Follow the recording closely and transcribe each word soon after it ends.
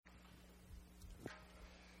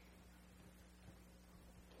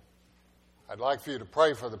I'd like for you to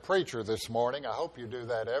pray for the preacher this morning. I hope you do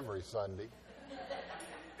that every Sunday.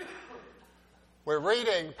 We're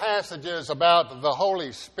reading passages about the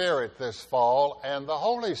Holy Spirit this fall, and the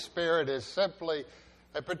Holy Spirit is simply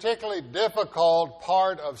a particularly difficult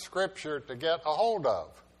part of Scripture to get a hold of.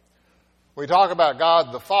 We talk about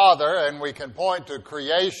God the Father, and we can point to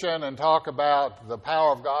creation and talk about the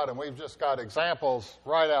power of God, and we've just got examples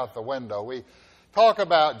right out the window. We talk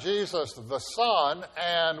about Jesus the Son,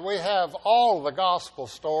 and we have all the gospel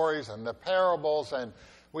stories and the parables, and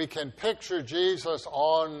we can picture Jesus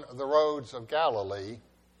on the roads of Galilee.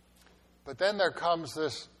 But then there comes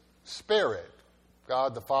this Spirit,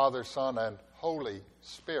 God the Father, Son, and Holy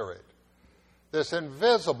Spirit. This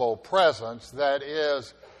invisible presence that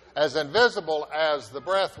is as invisible as the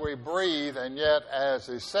breath we breathe and yet as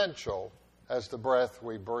essential as the breath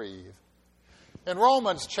we breathe. In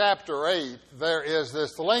Romans chapter 8, there is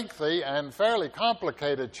this lengthy and fairly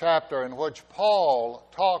complicated chapter in which Paul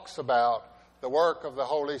talks about the work of the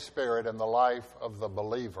Holy Spirit in the life of the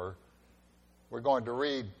believer. We're going to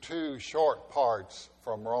read two short parts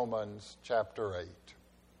from Romans chapter 8.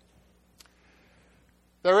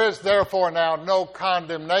 There is therefore now no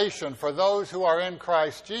condemnation for those who are in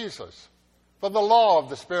Christ Jesus. For the law of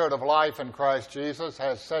the Spirit of life in Christ Jesus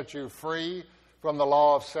has set you free from the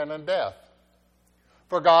law of sin and death.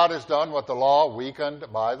 For God has done what the law, weakened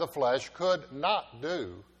by the flesh, could not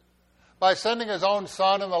do. By sending His own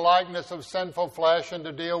Son in the likeness of sinful flesh and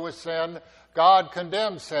to deal with sin, God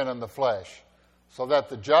condemned sin in the flesh, so that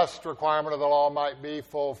the just requirement of the law might be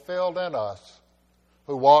fulfilled in us,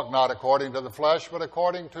 who walk not according to the flesh, but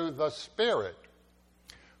according to the Spirit.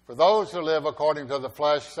 For those who live according to the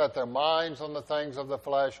flesh set their minds on the things of the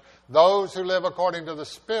flesh. Those who live according to the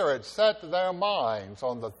Spirit set their minds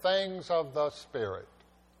on the things of the Spirit.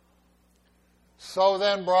 So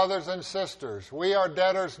then, brothers and sisters, we are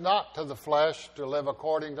debtors not to the flesh to live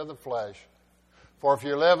according to the flesh. For if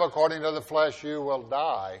you live according to the flesh, you will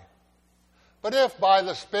die. But if by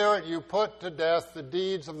the Spirit you put to death the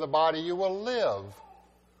deeds of the body, you will live.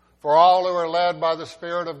 For all who are led by the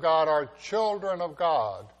Spirit of God are children of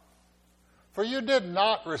God. For you did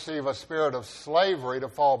not receive a spirit of slavery to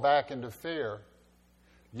fall back into fear.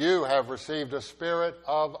 You have received a spirit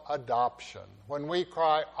of adoption, when we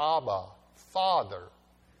cry, Abba, Father.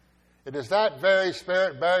 It is that very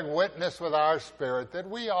Spirit bearing witness with our spirit that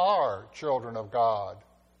we are children of God.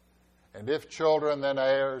 And if children, then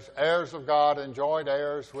heirs, heirs of God and joint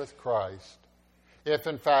heirs with Christ. If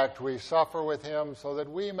in fact we suffer with Him, so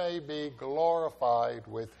that we may be glorified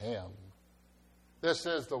with Him. This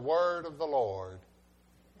is the word of the Lord.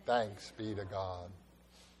 Thanks be to God.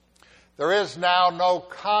 There is now no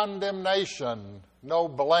condemnation, no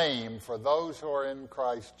blame for those who are in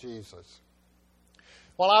Christ Jesus.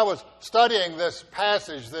 While I was studying this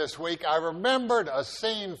passage this week, I remembered a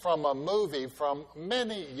scene from a movie from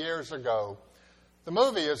many years ago. The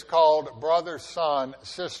movie is called Brother, Sun,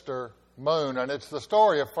 Sister, Moon, and it's the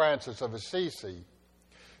story of Francis of Assisi.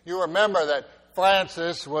 You remember that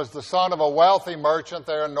Francis was the son of a wealthy merchant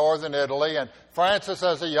there in northern Italy, and Francis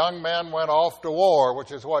as a young man went off to war,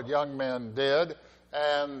 which is what young men did,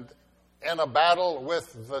 and in a battle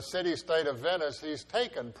with the city-state of Venice, he's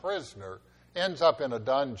taken prisoner, ends up in a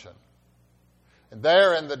dungeon. And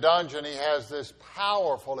there in the dungeon, he has this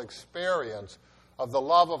powerful experience of the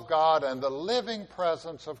love of God and the living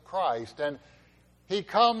presence of Christ. And he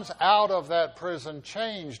comes out of that prison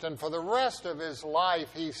changed, and for the rest of his life,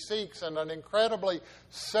 he seeks in an incredibly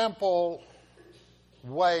simple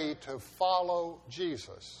way to follow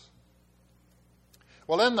Jesus.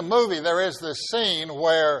 Well, in the movie, there is this scene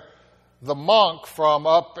where the monk from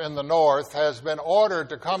up in the north has been ordered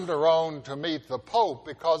to come to Rome to meet the Pope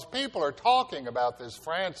because people are talking about this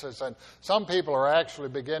Francis, and some people are actually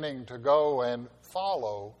beginning to go and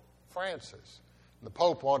follow Francis. And the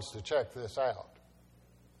Pope wants to check this out.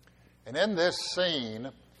 And in this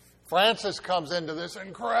scene, Francis comes into this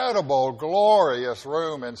incredible, glorious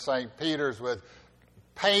room in St. Peter's with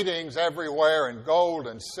paintings everywhere and gold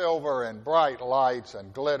and silver and bright lights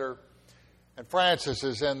and glitter. And Francis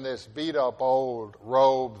is in this beat-up old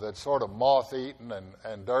robe that's sort of moth-eaten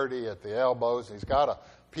and dirty at the elbows. He's got a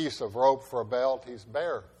piece of rope for a belt. He's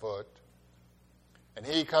barefoot. And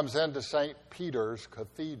he comes into St. Peter's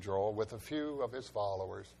Cathedral with a few of his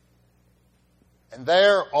followers. And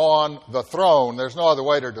there on the throne, there's no other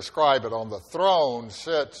way to describe it, on the throne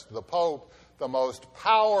sits the Pope, the most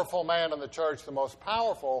powerful man in the church, the most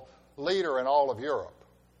powerful leader in all of Europe.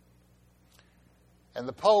 And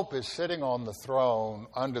the Pope is sitting on the throne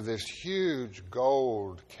under this huge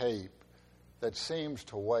gold cape that seems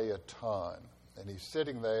to weigh a ton. And he's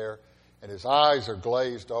sitting there, And his eyes are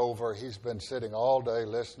glazed over. He's been sitting all day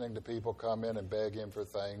listening to people come in and beg him for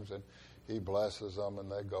things, and he blesses them,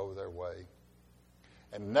 and they go their way.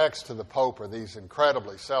 And next to the Pope are these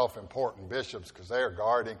incredibly self-important bishops, because they are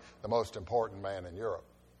guarding the most important man in Europe.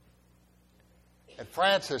 And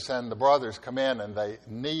Francis and the brothers come in, and they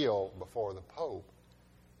kneel before the Pope.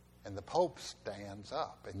 And the Pope stands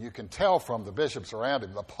up. And you can tell from the bishops around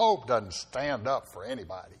him, the Pope doesn't stand up for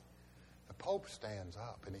anybody. The Pope stands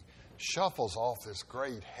up, and he shuffles off this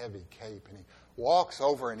great heavy cape, and he walks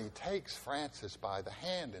over and he takes Francis by the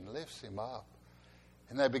hand and lifts him up.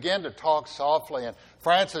 And they begin to talk softly, and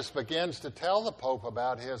Francis begins to tell the Pope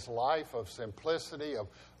about his life of simplicity, of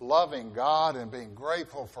loving God and being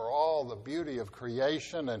grateful for all the beauty of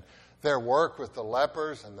creation and their work with the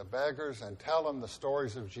lepers and the beggars, and tell them the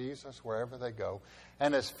stories of Jesus wherever they go.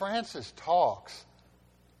 And as Francis talks,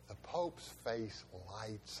 the Pope's face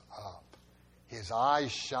lights up. His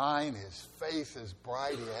eyes shine, his face is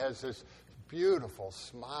bright, he has this beautiful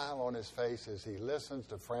smile on his face as he listens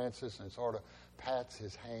to Francis and sort of pats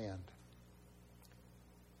his hand.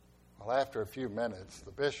 Well, after a few minutes,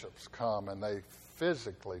 the bishops come and they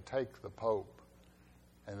physically take the Pope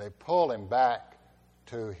and they pull him back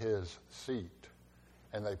to his seat.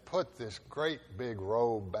 And they put this great big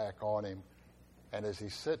robe back on him, and as he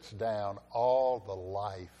sits down, all the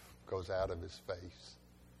life goes out of his face.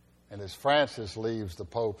 And as Francis leaves, the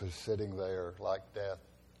Pope is sitting there like death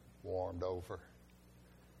warmed over.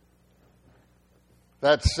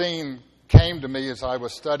 That scene came to me as I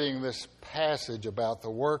was studying this passage about the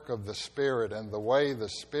work of the Spirit and the way the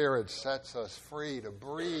Spirit sets us free to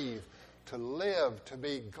breathe, to live, to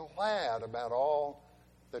be glad about all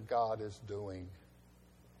that God is doing.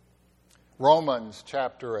 Romans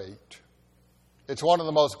chapter 8. It's one of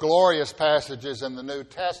the most glorious passages in the New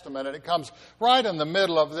Testament, and it comes right in the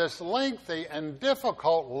middle of this lengthy and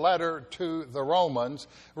difficult letter to the Romans,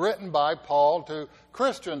 written by Paul to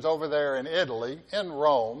Christians over there in Italy, in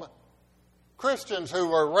Rome, Christians who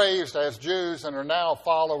were raised as Jews and are now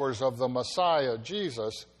followers of the Messiah,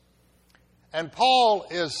 Jesus. And Paul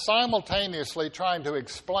is simultaneously trying to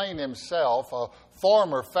explain himself, a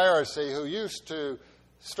former Pharisee who used to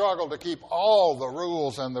struggle to keep all the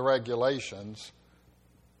rules and the regulations,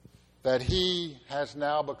 that he has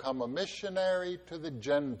now become a missionary to the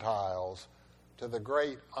Gentiles, to the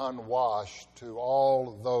great unwashed, to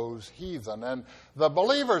all those heathen. And the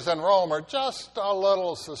believers in Rome are just a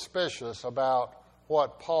little suspicious about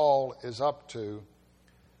what Paul is up to.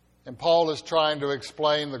 And Paul is trying to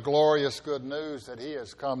explain the glorious good news that he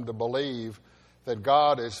has come to believe, that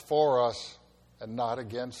God is for us and not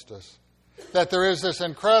against us. That there is this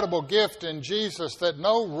incredible gift in Jesus that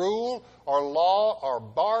no rule or law or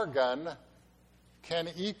bargain can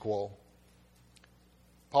equal.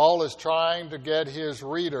 Paul is trying to get his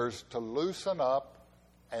readers to loosen up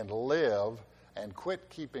and live and quit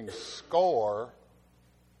keeping score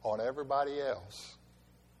on everybody else.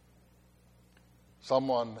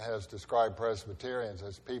 Someone has described Presbyterians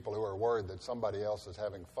as people who are worried that somebody else is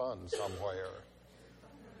having fun somewhere.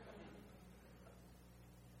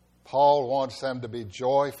 Paul wants them to be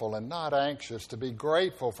joyful and not anxious, to be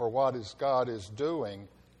grateful for what God is doing,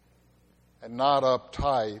 and not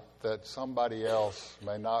uptight that somebody else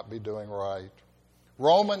may not be doing right.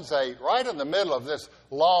 Romans 8, right in the middle of this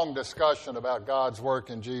long discussion about God's work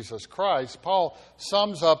in Jesus Christ, Paul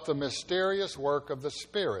sums up the mysterious work of the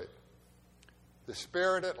Spirit. The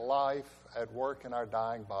Spirit at life at work in our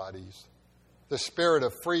dying bodies. The Spirit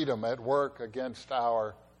of freedom at work against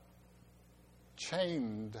our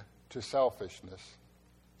chained to selfishness.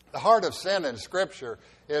 The heart of sin in Scripture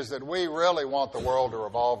is that we really want the world to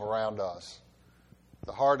revolve around us.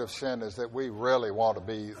 The heart of sin is that we really want to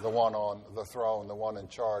be the one on the throne, the one in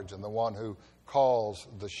charge, and the one who calls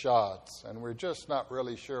the shots. And we're just not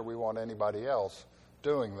really sure we want anybody else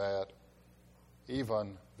doing that,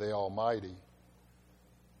 even the Almighty.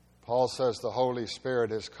 Paul says the Holy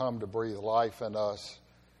Spirit has come to breathe life in us,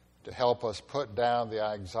 to help us put down the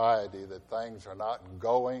anxiety that things are not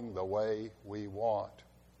going the way we want.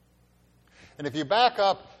 And if you back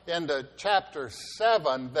up into chapter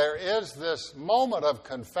 7, there is this moment of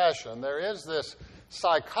confession. There is this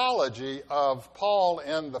psychology of Paul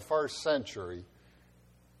in the first century.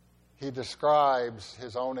 He describes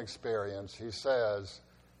his own experience. He says,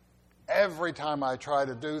 every time I try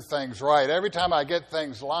to do things right, every time I get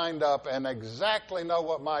things lined up and exactly know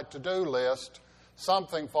what my to-do list,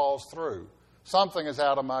 something falls through. Something is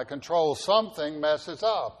out of my control. Something messes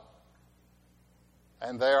up.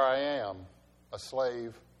 And there I am, a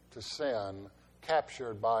slave to sin,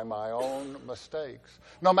 captured by my own mistakes.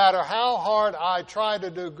 No matter how hard I try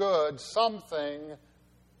to do good, something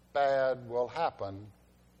bad will happen.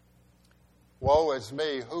 Woe is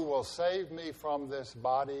me, who will save me from this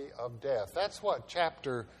body of death? That's what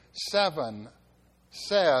chapter 7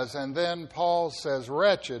 says. And then Paul says,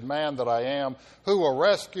 wretched man that I am, who will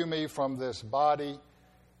rescue me from this body?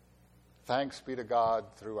 Thanks be to God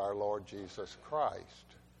through our Lord Jesus Christ.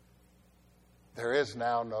 There is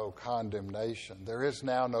now no condemnation. There is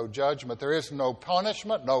now no judgment. There is no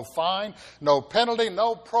punishment, no fine, no penalty,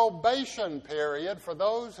 no probation period for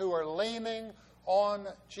those who are leaning on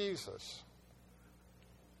Jesus.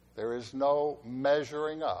 There is no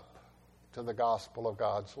measuring up to the gospel of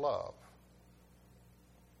God's love.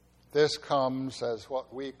 This comes as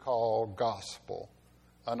what we call gospel,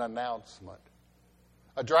 an announcement.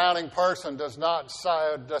 A drowning person does not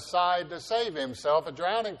decide to save himself. A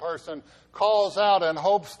drowning person calls out and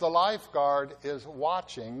hopes the lifeguard is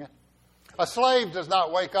watching. A slave does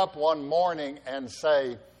not wake up one morning and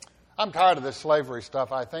say, I'm tired of this slavery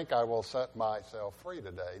stuff. I think I will set myself free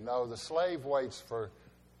today. No, the slave waits for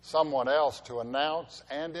someone else to announce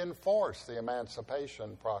and enforce the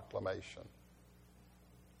Emancipation Proclamation.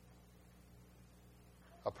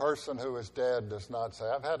 A person who is dead does not say,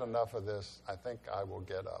 I've had enough of this, I think I will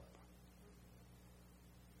get up.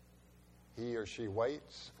 He or she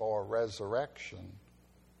waits for resurrection.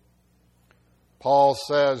 Paul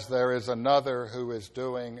says there is another who is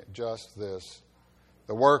doing just this.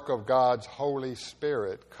 The work of God's Holy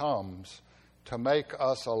Spirit comes to make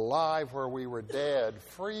us alive where we were dead,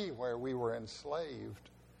 free where we were enslaved,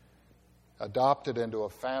 adopted into a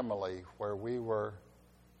family where we were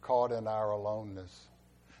caught in our aloneness.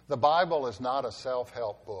 The Bible is not a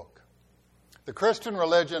self-help book. The Christian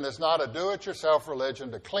religion is not a do-it-yourself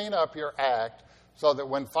religion to clean up your act so that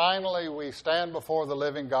when finally we stand before the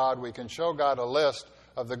living God, we can show God a list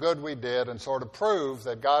of the good we did and sort of prove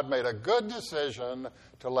that God made a good decision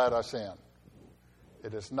to let us in.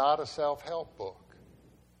 It is not a self-help book.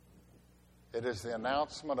 It is the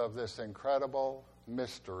announcement of this incredible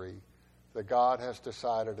mystery that God has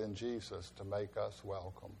decided in Jesus to make us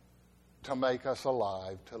welcome, to make us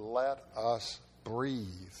alive, to let us breathe.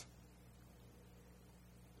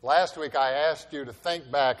 Last week I asked you to think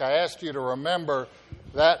back. I asked you to remember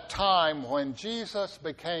that time when Jesus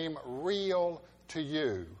became real to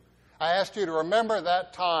you. I asked you to remember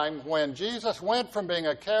that time when Jesus went from being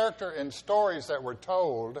a character in stories that were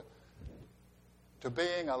told to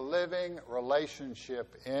being a living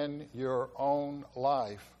relationship in your own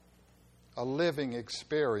life, a living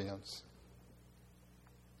experience.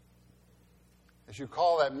 As you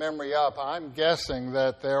call that memory up, I'm guessing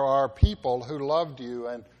that there are people who loved you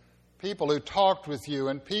and people who talked with you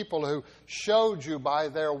and people who showed you by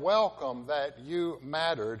their welcome that you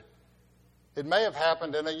mattered. It may have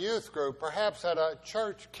happened in a youth group, perhaps at a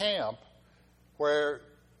church camp, where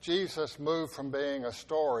Jesus moved from being a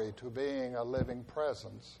story to being a living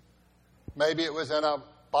presence. Maybe it was in a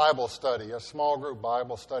Bible study, a small group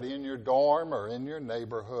Bible study in your dorm or in your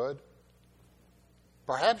neighborhood.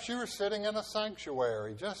 Perhaps you were sitting in a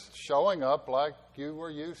sanctuary, just showing up like you were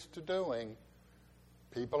used to doing.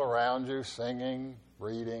 People around you singing,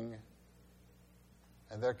 reading.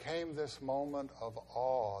 And there came this moment of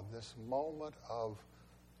awe, this moment of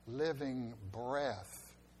living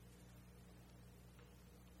breath.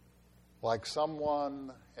 Like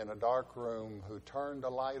someone in a dark room who turned a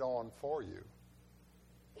light on for you.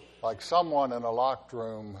 Like someone in a locked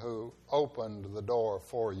room who opened the door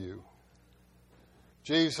for you.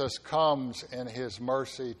 Jesus comes in his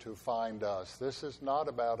mercy to find us. This is not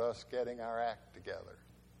about us getting our act together,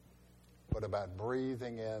 but about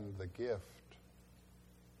breathing in the gift,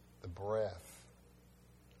 the breath.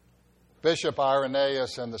 Bishop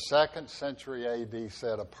Irenaeus in the 2nd century A.D.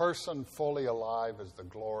 said, a person fully alive is the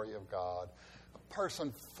glory of God. A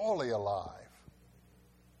person fully alive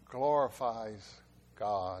glorifies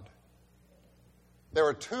God. There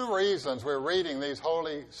are 2 reasons we're reading these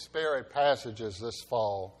Holy Spirit passages this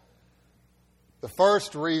fall. The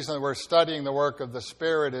first reason we're studying the work of the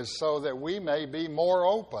Spirit is so that we may be more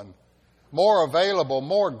open, more available,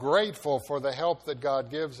 more grateful for the help that God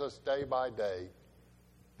gives us day by day.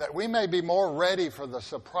 That we may be more ready for the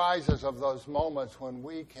surprises of those moments when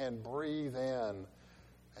we can breathe in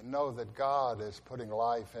and know that God is putting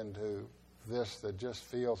life into this that just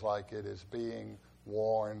feels like it is being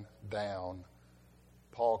worn down.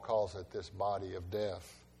 Paul calls it this body of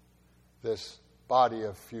death, this body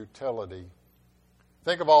of futility.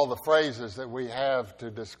 Think of all the phrases that we have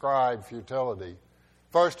to describe futility.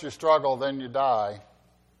 First you struggle, then you die.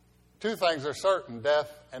 2 things are certain,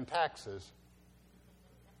 death and taxes.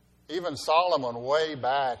 Even Solomon, way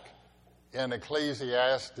back in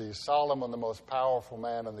Ecclesiastes, Solomon, the most powerful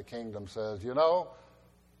man in the kingdom, says,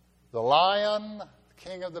 The lion, the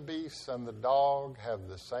king of the beasts, and the dog have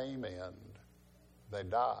the same end. They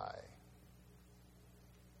die.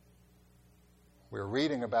 We're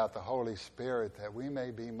reading about the Holy Spirit that we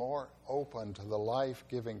may be more open to the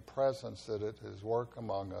life-giving presence that it is work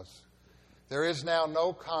among us. There is now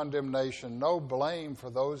no condemnation, no blame for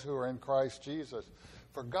those who are in Christ Jesus,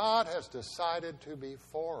 for God has decided to be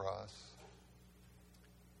for us.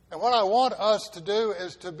 And what I want us to do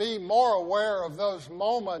is to be more aware of those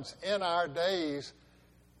moments in our days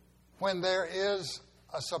when there is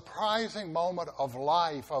a surprising moment of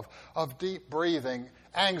life, of deep breathing.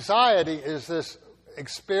 Anxiety is this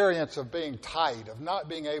experience of being tight, of not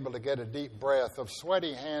being able to get a deep breath, of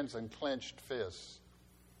sweaty hands and clenched fists.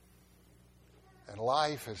 And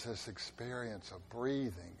life is this experience of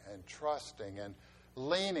breathing and trusting and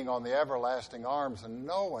leaning on the everlasting arms and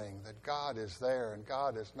knowing that God is there and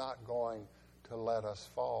God is not going to let us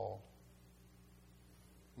fall.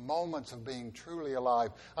 Moments of being truly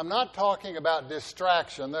alive. I'm not talking about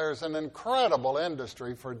distraction. There's an incredible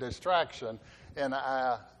industry for distraction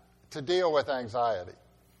to deal with anxiety.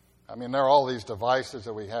 I mean, there are all these devices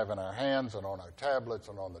that we have in our hands and on our tablets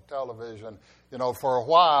and on the television. You know, for a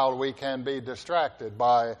while we can be distracted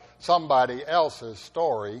by somebody else's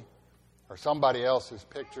story or somebody else's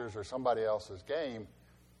pictures or somebody else's game.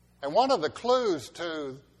 And one of the clues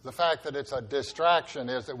to the fact that it's a distraction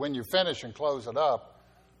is that when you finish and close it up,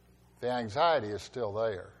 the anxiety is still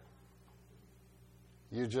there.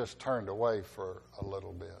 You just turned away for a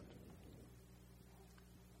little bit.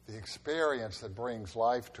 The experience that brings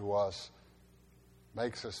life to us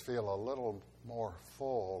makes us feel a little more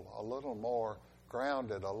full, a little more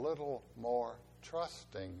grounded, a little more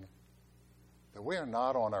trusting that we are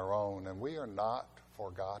not on our own and we are not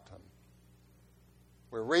forgotten.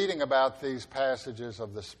 We're reading about these passages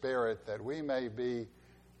of the Spirit that we may be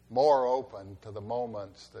more open to the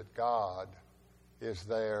moments that God is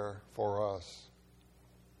there for us.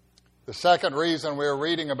 The second reason we're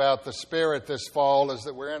reading about the Spirit this fall is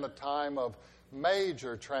that we're in a time of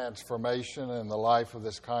major transformation in the life of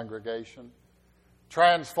this congregation.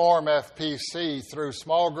 Transform FPC through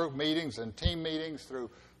small group meetings and team meetings, through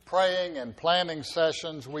praying and planning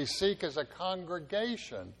sessions. We seek as a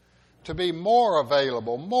congregation to be more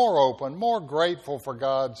available, more open, more grateful for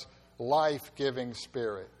God's life-giving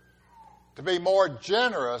Spirit, to be more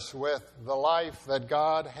generous with the life that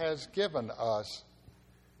God has given us.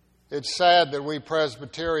 It's sad that we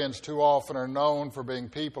Presbyterians too often are known for being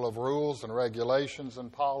people of rules and regulations and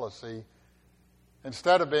policy,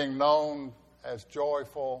 instead of being known as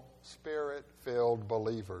joyful, Spirit-filled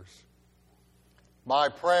believers. My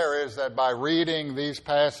prayer is that by reading these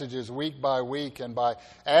passages week by week and by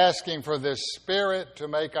asking for this Spirit to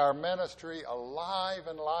make our ministry alive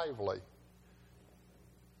and lively,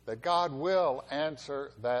 that God will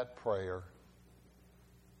answer that prayer.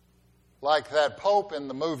 Like that Pope in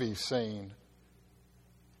the movie scene,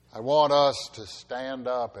 I want us to stand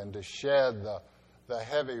up and to shed the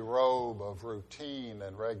heavy robe of routine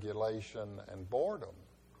and regulation and boredom,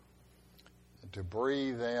 and to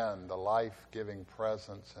breathe in the life-giving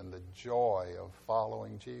presence and the joy of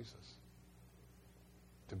following Jesus,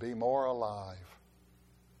 to be more alive.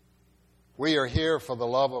 We are here for the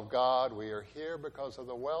love of God. We are here because of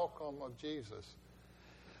the welcome of Jesus.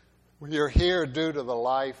 We are here due to the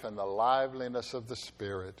life and the liveliness of the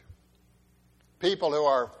Spirit. People who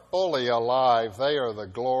are fully alive, they are the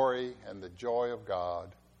glory and the joy of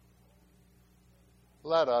God.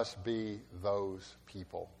 Let us be those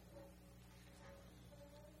people.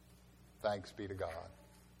 Thanks be to God.